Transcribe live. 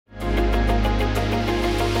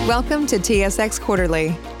Welcome to TSX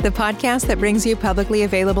Quarterly, the podcast that brings you publicly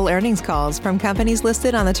available earnings calls from companies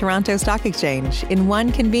listed on the Toronto Stock Exchange in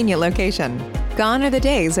one convenient location. Gone are the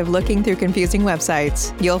days of looking through confusing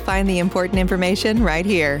websites. You'll find the important information right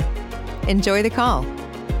here. Enjoy the call.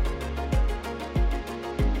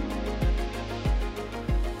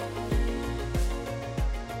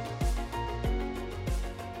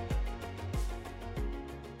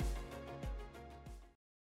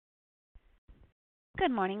 Good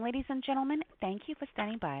morning, ladies and gentlemen. Thank you for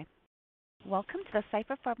standing by. Welcome to the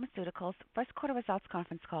Cipher Pharmaceuticals First Quarter Results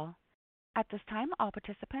Conference Call. At this time, all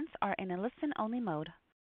participants are in a listen-only mode.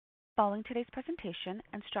 Following today's presentation,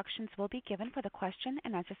 instructions will be given for the question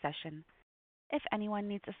and answer session. If anyone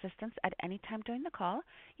needs assistance at any time during the call,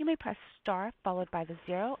 you may press star followed by the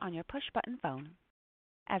 0 on your push-button phone.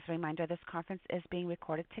 As a reminder, this conference is being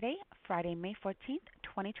recorded today, Friday, May 14th,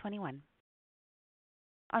 2021.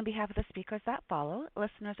 On behalf of the speakers that follow,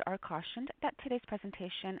 listeners are cautioned that today's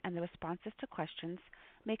presentation and the responses to questions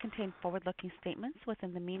may contain forward-looking statements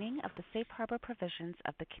within the meaning of the safe harbor provisions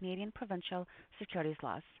of the Canadian provincial securities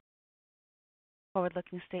laws.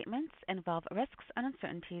 Forward-looking statements involve risks and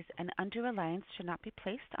uncertainties, and undue reliance should not be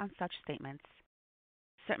placed on such statements.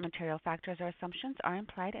 Certain material factors or assumptions are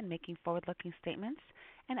implied in making forward-looking statements,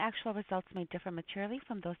 and actual results may differ materially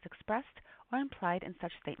from those expressed or implied in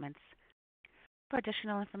such statements. For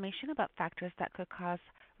additional information about factors that could cause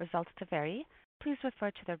results to vary, please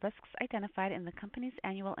refer to the risks identified in the company's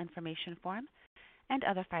annual information form and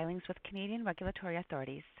other filings with Canadian regulatory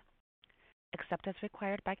authorities. Except as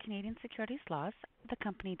required by Canadian securities laws, the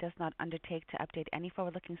company does not undertake to update any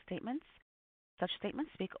forward-looking statements. Such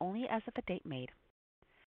statements speak only as of the date made.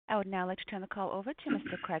 I would now like to turn the call over to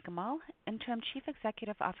Mr. Craig Mull, Interim Chief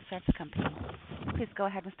Executive Officer of the company. Please go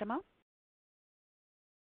ahead, Mr. Mull.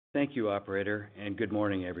 Thank you, Operator, and good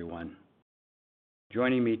morning, everyone.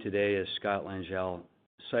 Joining me today is Scott Langell,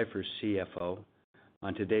 Cipher's CFO.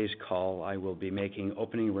 On today's call, I will be making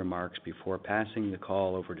opening remarks before passing the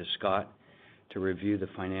call over to Scott to review the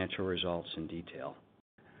financial results in detail.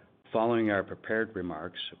 Following our prepared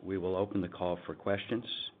remarks, we will open the call for questions.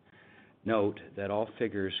 Note that all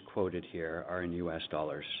figures quoted here are in U.S.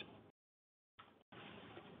 dollars.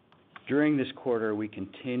 During this quarter, we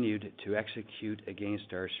continued to execute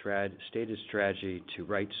against our stated strategy to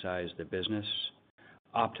right-size the business,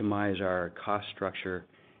 optimize our cost structure,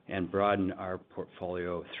 and broaden our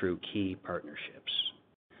portfolio through key partnerships.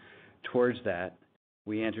 Towards that,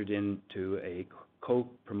 we entered into a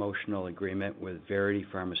co-promotional agreement with Verity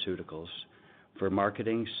Pharmaceuticals for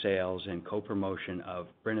marketing, sales, and co-promotion of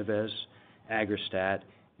Brinavess, Aggrastat,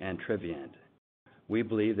 and Triviant. We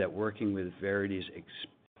believe that working with Verity's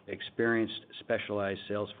experienced specialized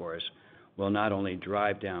sales force will not only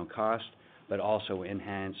drive down cost, but also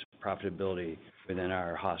enhance profitability within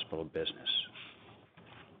our hospital business.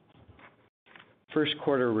 First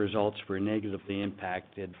quarter results were negatively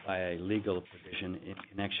impacted by a legal provision in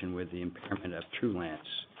connection with the impairment of Trulance.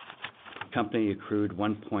 The company accrued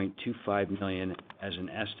 $1.25 million as an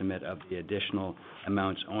estimate of the additional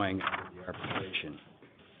amounts owing under the arbitration.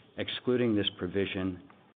 Excluding this provision,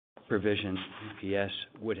 EPS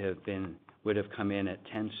would have come in at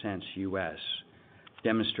 10 cents US,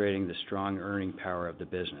 demonstrating the strong earning power of the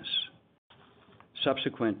business.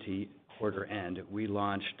 Subsequent to quarter end, we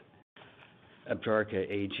launched Absorica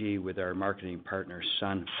AG with our marketing partner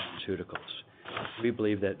Sun Pharmaceuticals. We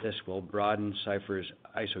believe that this will broaden Cipher's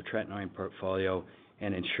isotretinoin portfolio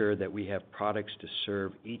and ensure that we have products to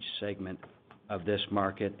serve each segment of this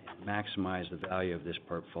market and maximize the value of this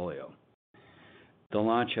portfolio. The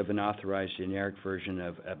launch of an authorized generic version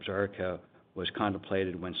of Absorica was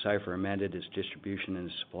contemplated when Cipher amended its distribution and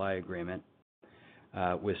supply agreement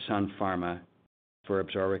with Sun Pharma for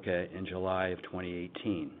Absorica in July of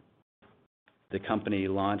 2018. The company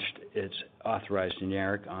launched its authorized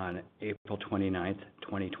generic on April 29,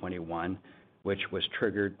 2021, which was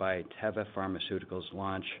triggered by Teva Pharmaceuticals'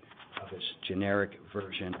 launch of its generic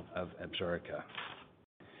version of Absorica.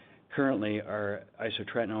 Currently, our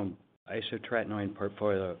isotretinoin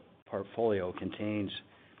portfolio contains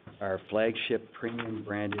our flagship premium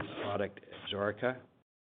branded product Absorica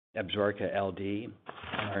LD,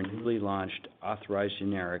 and our newly launched authorized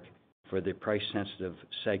generic for the price-sensitive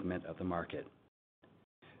segment of the market.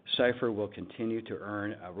 Cipher will continue to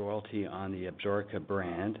earn a royalty on the Absorica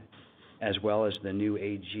brand, as well as the new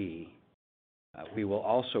AG. We will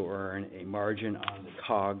also earn a margin on the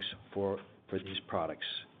COGS for these products.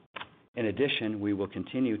 In addition, we will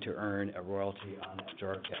continue to earn a royalty on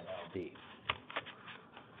Absorica LD.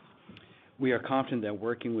 We are confident that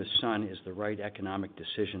working with Sun is the right economic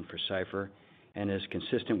decision for Cipher, and is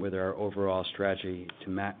consistent with our overall strategy to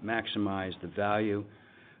maximize the value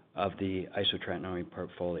of the isotretinoin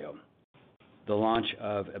portfolio. The launch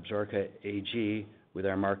of Absorica AG with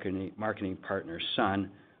our marketing partner Sun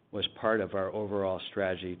was part of our overall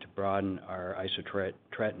strategy to broaden our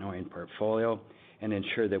isotretinoin portfolio and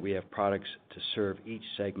ensure that we have products to serve each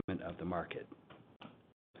segment of the market.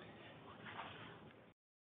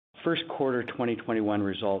 First quarter 2021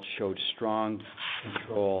 results showed strong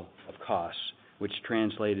control of costs, which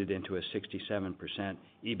translated into a 67%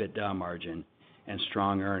 EBITDA margin and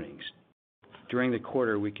strong earnings. During the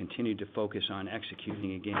quarter, we continued to focus on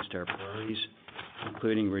executing against our priorities,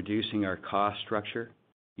 including reducing our cost structure,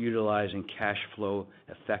 utilizing cash flow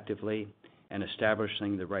effectively, and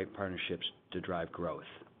establishing the right partnerships to drive growth.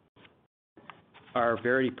 Our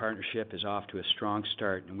Verity partnership is off to a strong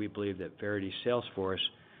start, and we believe that Verity's sales force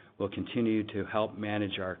will continue to help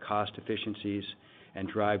manage our cost efficiencies and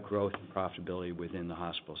drive growth and profitability within the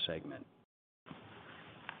hospital segment.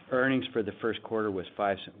 Earnings for the first quarter were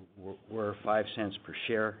 5 cents per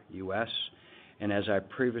share US, and as I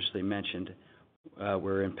previously mentioned,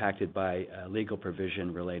 were impacted by a legal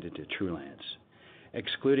provision related to Trulance.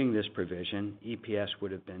 Excluding this provision, EPS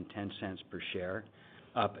would have been 10 cents per share,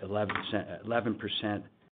 up 11%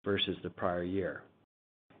 versus the prior year.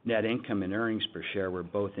 Net income and earnings per share were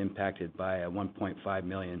both impacted by a $1.5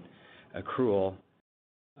 million accrual,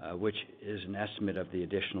 which is an estimate of the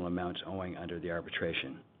additional amounts owing under the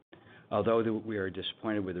arbitration. Although we are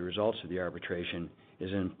disappointed with the results of the arbitration, it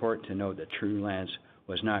is important to note that Trulance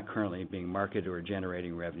was not currently being marketed or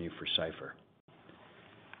generating revenue for Cipher.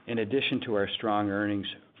 In addition to our strong earnings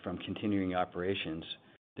from continuing operations,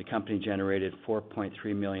 the company generated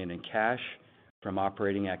 $4.3 million in cash from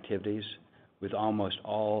operating activities, with almost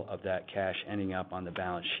all of that cash ending up on the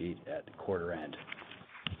balance sheet at the quarter end.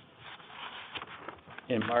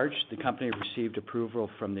 In March, the company received approval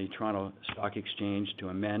from the Toronto Stock Exchange to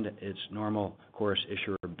amend its normal course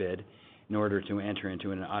issuer bid in order to enter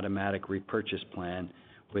into an automatic repurchase plan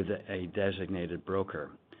with a designated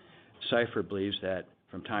broker. Cipher believes that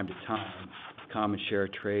from time to time, common share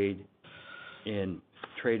trade in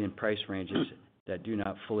price ranges that do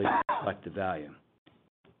not fully reflect the value.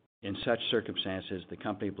 In such circumstances, the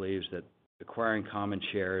company believes that acquiring common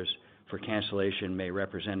shares for cancellation may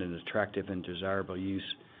represent an attractive and desirable use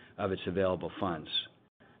of its available funds.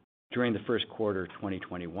 During the first quarter of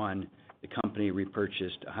 2021, the company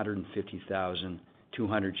repurchased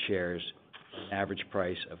 150,200 shares at an average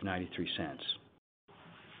price of 93 cents.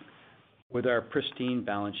 With our pristine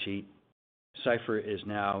balance sheet, Cipher is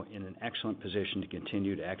now in an excellent position to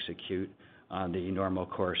continue to execute on the normal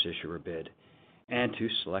course issuer bid and to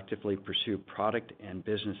selectively pursue product and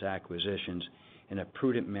business acquisitions in a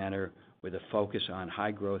prudent manner with a focus on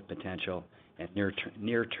high growth potential and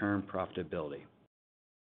near-term profitability.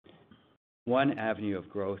 One avenue of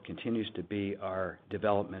growth continues to be our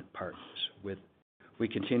development partners. We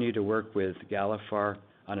continue to work with Galephar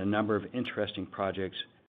on a number of interesting projects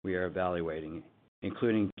we are evaluating,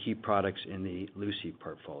 including key products in the Lucy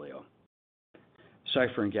portfolio.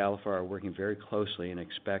 Cipher and Galephar are working very closely and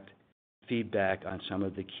expect feedback on some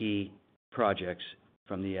of the key projects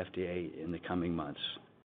from the FDA in the coming months.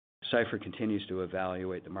 Cipher continues to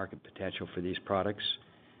evaluate the market potential for these products.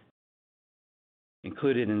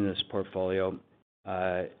 Included in this portfolio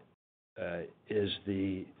is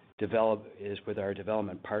with our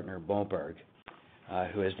development partner Moberg,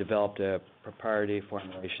 who has developed a proprietary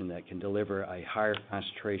formulation that can deliver a higher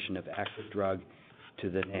concentration of active drug to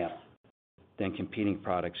the nail than competing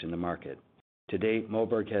products in the market. To date,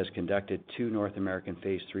 Moberg has conducted 2 North American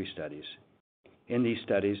phase 3 studies. In these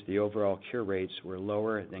studies, the overall cure rates were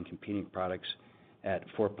lower than competing products at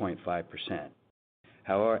 4.5%.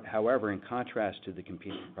 However, in contrast to the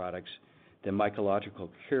competing products, the mycological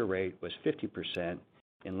cure rate was 50%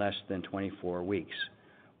 in less than 24 weeks,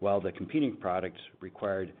 while the competing products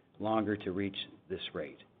required longer to reach this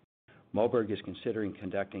rate. Moberg is considering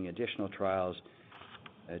conducting additional trials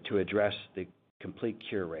to address the complete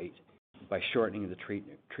cure rate by shortening the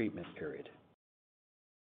treatment period.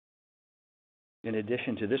 In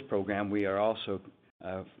addition to this program, we are also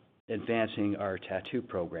advancing our tattoo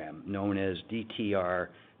program, known as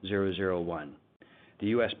DTR-001. The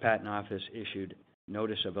U.S. Patent Office issued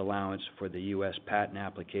notice of allowance for the U.S. patent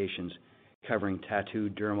applications covering tattoo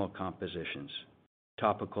dermal compositions,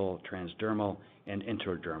 topical, transdermal, and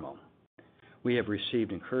intradermal. We have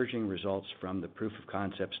received encouraging results from the proof of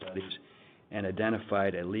concept studies and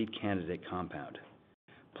identified a lead candidate compound.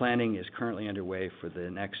 Planning is currently underway for the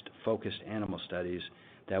next focused animal studies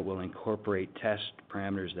that will incorporate test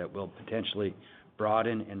parameters that will potentially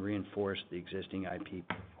broaden and reinforce the existing IP.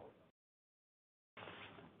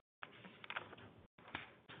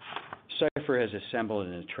 Cipher has assembled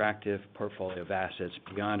an attractive portfolio of assets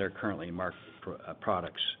beyond our currently marketed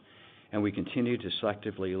products, and we continue to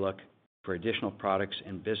selectively look for additional products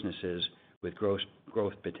and businesses with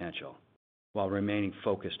growth potential while remaining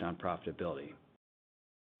focused on profitability.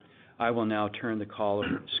 I will now turn the call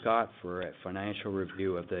over to Scott for a financial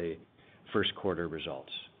review of the first quarter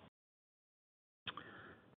results.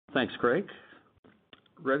 Thanks, Craig.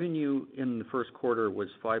 Revenue in the first quarter was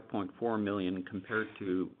 $5.4 million compared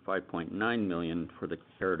to $5.9 million for the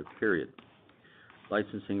comparative period.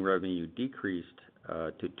 Licensing revenue decreased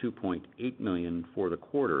to $2.8 million for the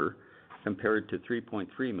quarter compared to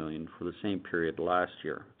 $3.3 million for the same period last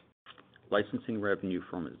year. Licensing revenue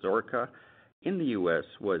from Azorica in the U.S.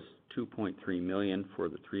 was $2.3 million for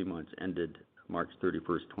the 3 months ended March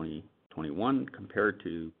 31st, 2021, compared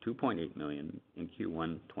to $2.8 million in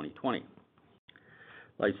Q1 2020.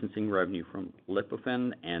 Licensing revenue from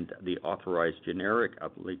Lipofen and the authorized generic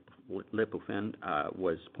of Lipofen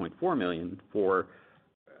was $0.4 million for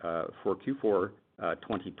Q4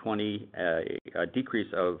 2020, a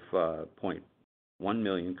decrease of $0.1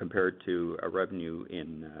 million compared to a revenue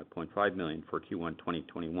in $0.5 million for Q1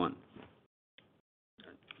 2021.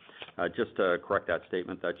 Just to correct that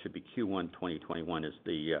statement, that should be Q1 2021 is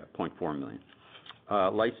the $0.4 million.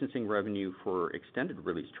 Licensing revenue for extended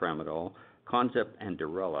release tramadol, Conzip and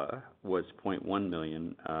Durela was $0.1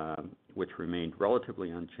 million, which remained relatively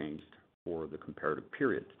unchanged for the comparative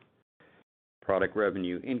period. Product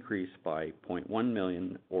revenue increased by $0.1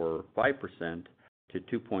 million or 5% to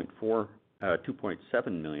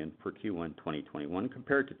 $2.7 million for Q1 2021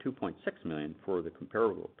 compared to $2.6 million for the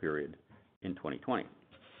comparable period in 2020.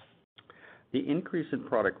 The increase in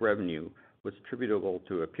product revenue was attributable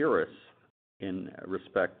to Epuris, in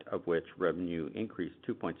respect of which revenue increased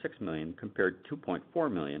 $2.6 million compared to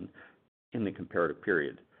 $2.4 million in the comparative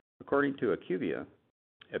period. According to IQVIA,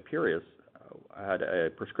 Epuris had a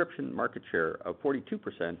prescription market share of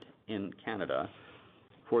 42% in Canada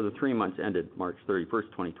for the 3 months ended March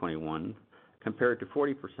 31st, 2021, compared to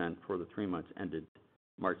 40% for the 3 months ended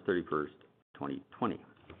March 31st, 2020.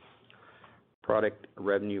 Product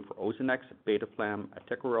revenue for Ozanex, Betaflam,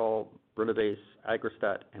 Atikerol, Brinavase,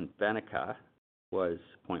 Aggrastat, and Vaniqa was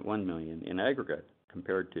 $0.1 million in aggregate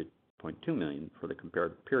compared to $0.2 million for the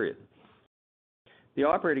comparative period. The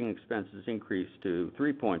operating expenses increased to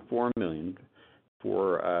 $3.4 million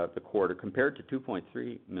for the quarter compared to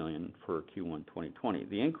 $2.3 million for Q1 2020.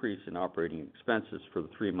 The increase in operating expenses for the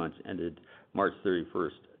 3 months ended March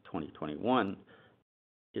 31st, 2021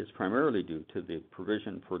 is primarily due to the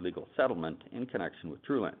provision for legal settlement in connection with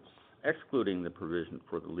Trulance. Excluding the provision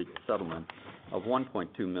for the legal settlement of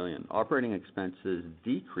 $1.2 million, operating expenses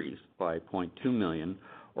decreased by $0.2 million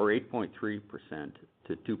or 8.3%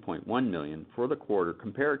 to $2.1 million for the quarter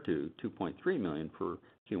compared to $2.3 million for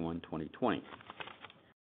Q1 2020.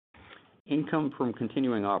 Income from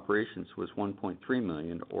continuing operations was $1.3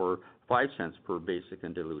 million or 5 cents per basic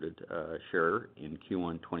and diluted share in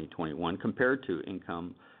Q1 2021 compared to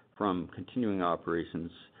income from continuing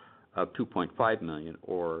operations of $2.5 million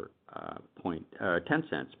or 10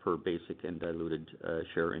 cents per basic and diluted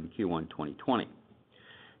share in Q1 2020.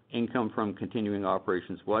 Income from continuing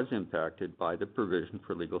operations was impacted by the provision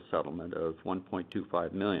for legal settlement of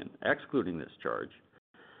 $1.25 million. Excluding this charge,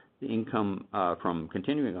 the income from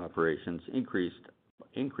continuing operations increased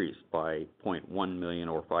by $0.1 million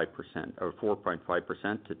or 5% or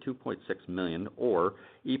 4.5% to $2.6 million or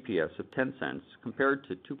EPS of 10 cents compared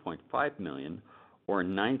to $2.5 million or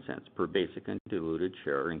 9 cents per basic and diluted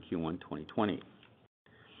share in Q1 2020.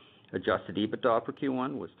 Adjusted EBITDA for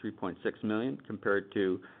Q1 was $3.6 million compared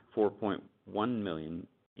to $4.1 million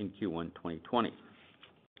in Q1 2020.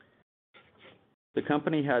 The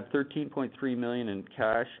company had $13.3 million in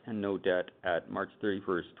cash and no debt at March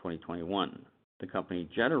 31st, 2021. The company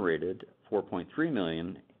generated $4.3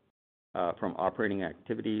 million from operating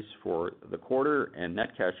activities for the quarter, and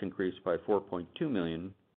net cash increased by $4.2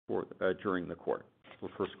 million during the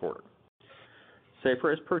first quarter. Cipher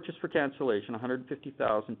has purchased for cancellation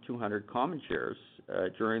 150,200 common shares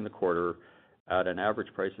during the quarter at an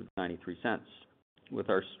average price of 93 cents. With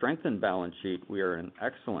our strengthened balance sheet, we are in an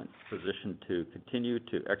excellent position to continue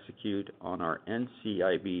to execute on our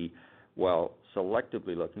NCIB while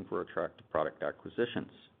selectively looking for attractive product acquisitions.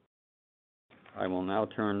 I will now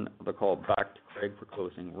turn the call back to Craig for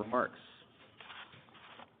closing remarks.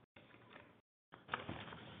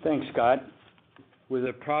 Thanks, Scott. With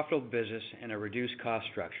a profitable business and a reduced cost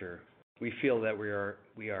structure, we feel that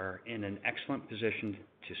we are in an excellent position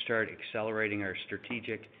to start accelerating our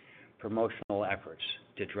strategic promotional efforts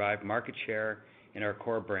to drive market share in our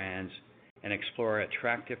core brands and explore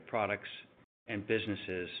attractive products and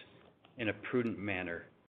businesses in a prudent manner.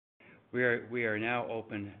 We will now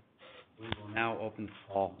open the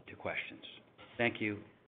call to questions. Thank you.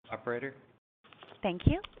 Operator? Thank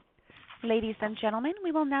you. Ladies and gentlemen,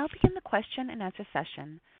 we will now begin the question and answer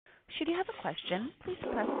session. Should you have a question, please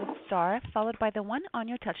press the star followed by the 1 on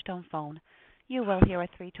your touchtone phone. You will hear a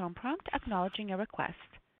 3-tone prompt acknowledging your request.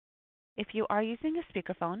 If you are using a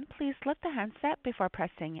speakerphone, please lift the handset before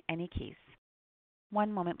pressing any keys.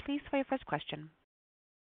 One moment, please, for your first question.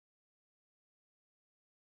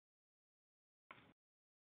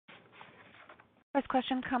 First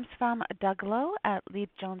question comes from Doug Lowe at Leede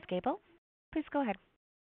Jones Gable. Please go ahead.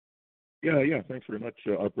 Yeah. Thanks very much,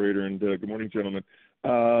 operator, and good morning, gentlemen.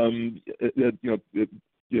 Q&A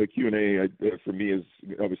for me is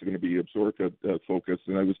obviously going to be Absorica focused,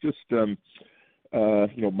 and I was just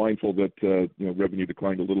mindful that revenue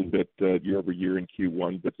declined a little bit year over year in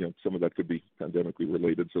Q1, but some of that could be pandemically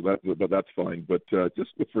related, so that's fine. But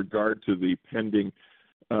just with regard to the pending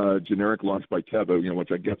generic launch by Teva,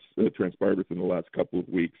 which I guess transpired within the last couple of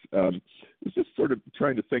weeks, I was just sort of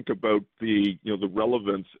trying to think about the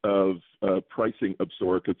relevance of pricing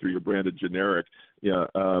Absorica through your branded generic,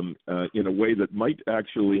 in a way that might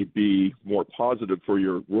actually be more positive for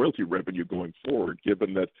your royalty revenue going forward,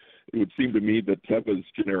 given that it would seem to me that Teva's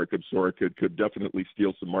generic Absorica could definitely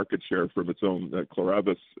steal some market share from its own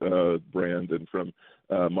Claravis brand and from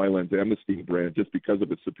Mylan's Amnestine brand, just because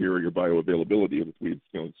of its superior bioavailability.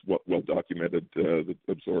 It's well documented that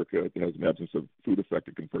Absorica has an absence of food effect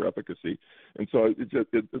and confer efficacy. And so I'm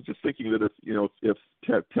just thinking that if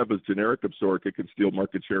Teva's generic Absorica can steal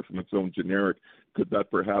market share from its own generic, could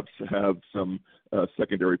that perhaps have some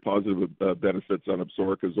secondary positive benefits on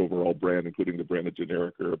Absorica's overall brand, including the branded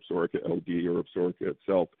generic or Absorica LD or Absorica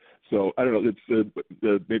itself? So I don't know,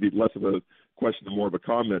 it's maybe less of a question and more of a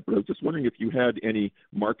comment, but I was just wondering if you had any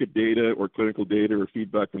market data or clinical data or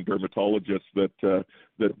feedback from dermatologists that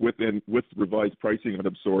with revised pricing on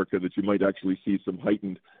Absorica that you might actually see some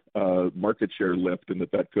heightened market share lift, and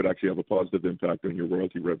that could actually have a positive impact on your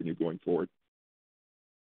royalty revenue going forward.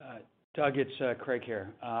 Doug, it's Craig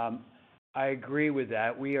here. I agree with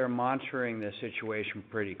that. We are monitoring the situation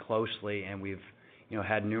pretty closely, and we've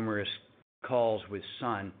had numerous calls with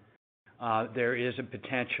Sun. There is a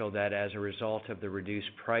potential that as a result of the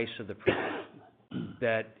reduced price of the product,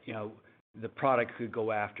 that the product could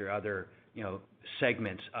go after other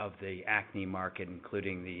segments of the acne market,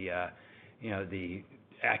 including the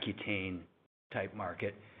Accutane type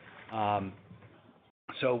market.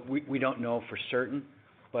 So we don't know for certain,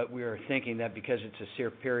 but we are thinking that because it's a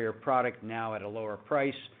superior product now at a lower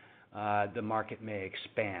price, the market may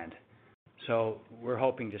expand. So we're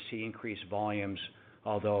hoping to see increased volumes,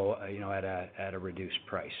 although at a reduced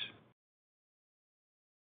price.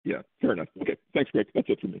 Yeah, fair enough. Okay, thanks, Greg. That's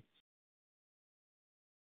it for me.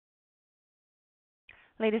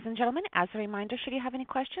 Ladies and gentlemen, as a reminder, should you have any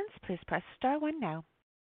questions, please press star 1 now.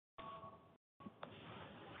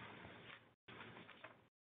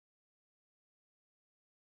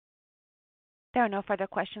 There are no further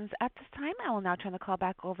questions at this time. I will now turn the call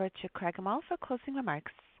back over to Craig Mull for closing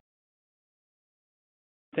remarks.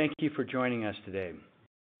 Thank you for joining us today.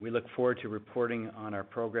 We look forward to reporting on our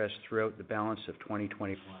progress throughout the balance of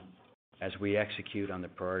 2021 as we execute on the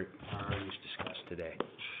priorities discussed today.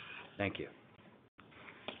 Thank you.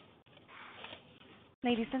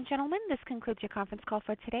 Ladies and gentlemen, this concludes your conference call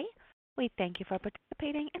for today. We thank you for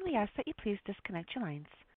participating, and we ask that you please disconnect your lines.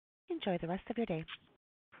 Enjoy the rest of your day.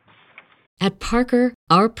 At Parker,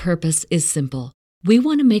 our purpose is simple. We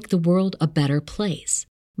want to make the world a better place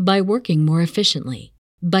by working more efficiently,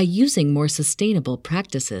 by using more sustainable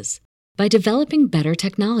practices, by developing better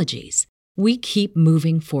technologies. We keep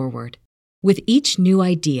moving forward. With each new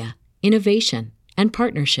idea, innovation, and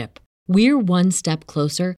partnership, we're one step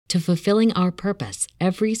closer to fulfilling our purpose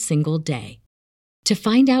every single day. To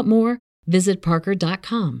find out more, visit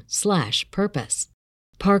parker.com/purpose.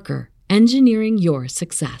 Parker, engineering your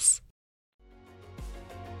success.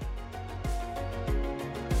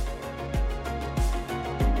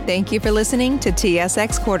 Thank you for listening to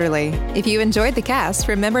TSX Quarterly. If you enjoyed the cast,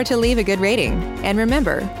 remember to leave a good rating. And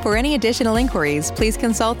remember, for any additional inquiries, please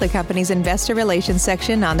consult the company's investor relations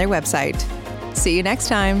section on their website. See you next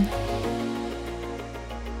time.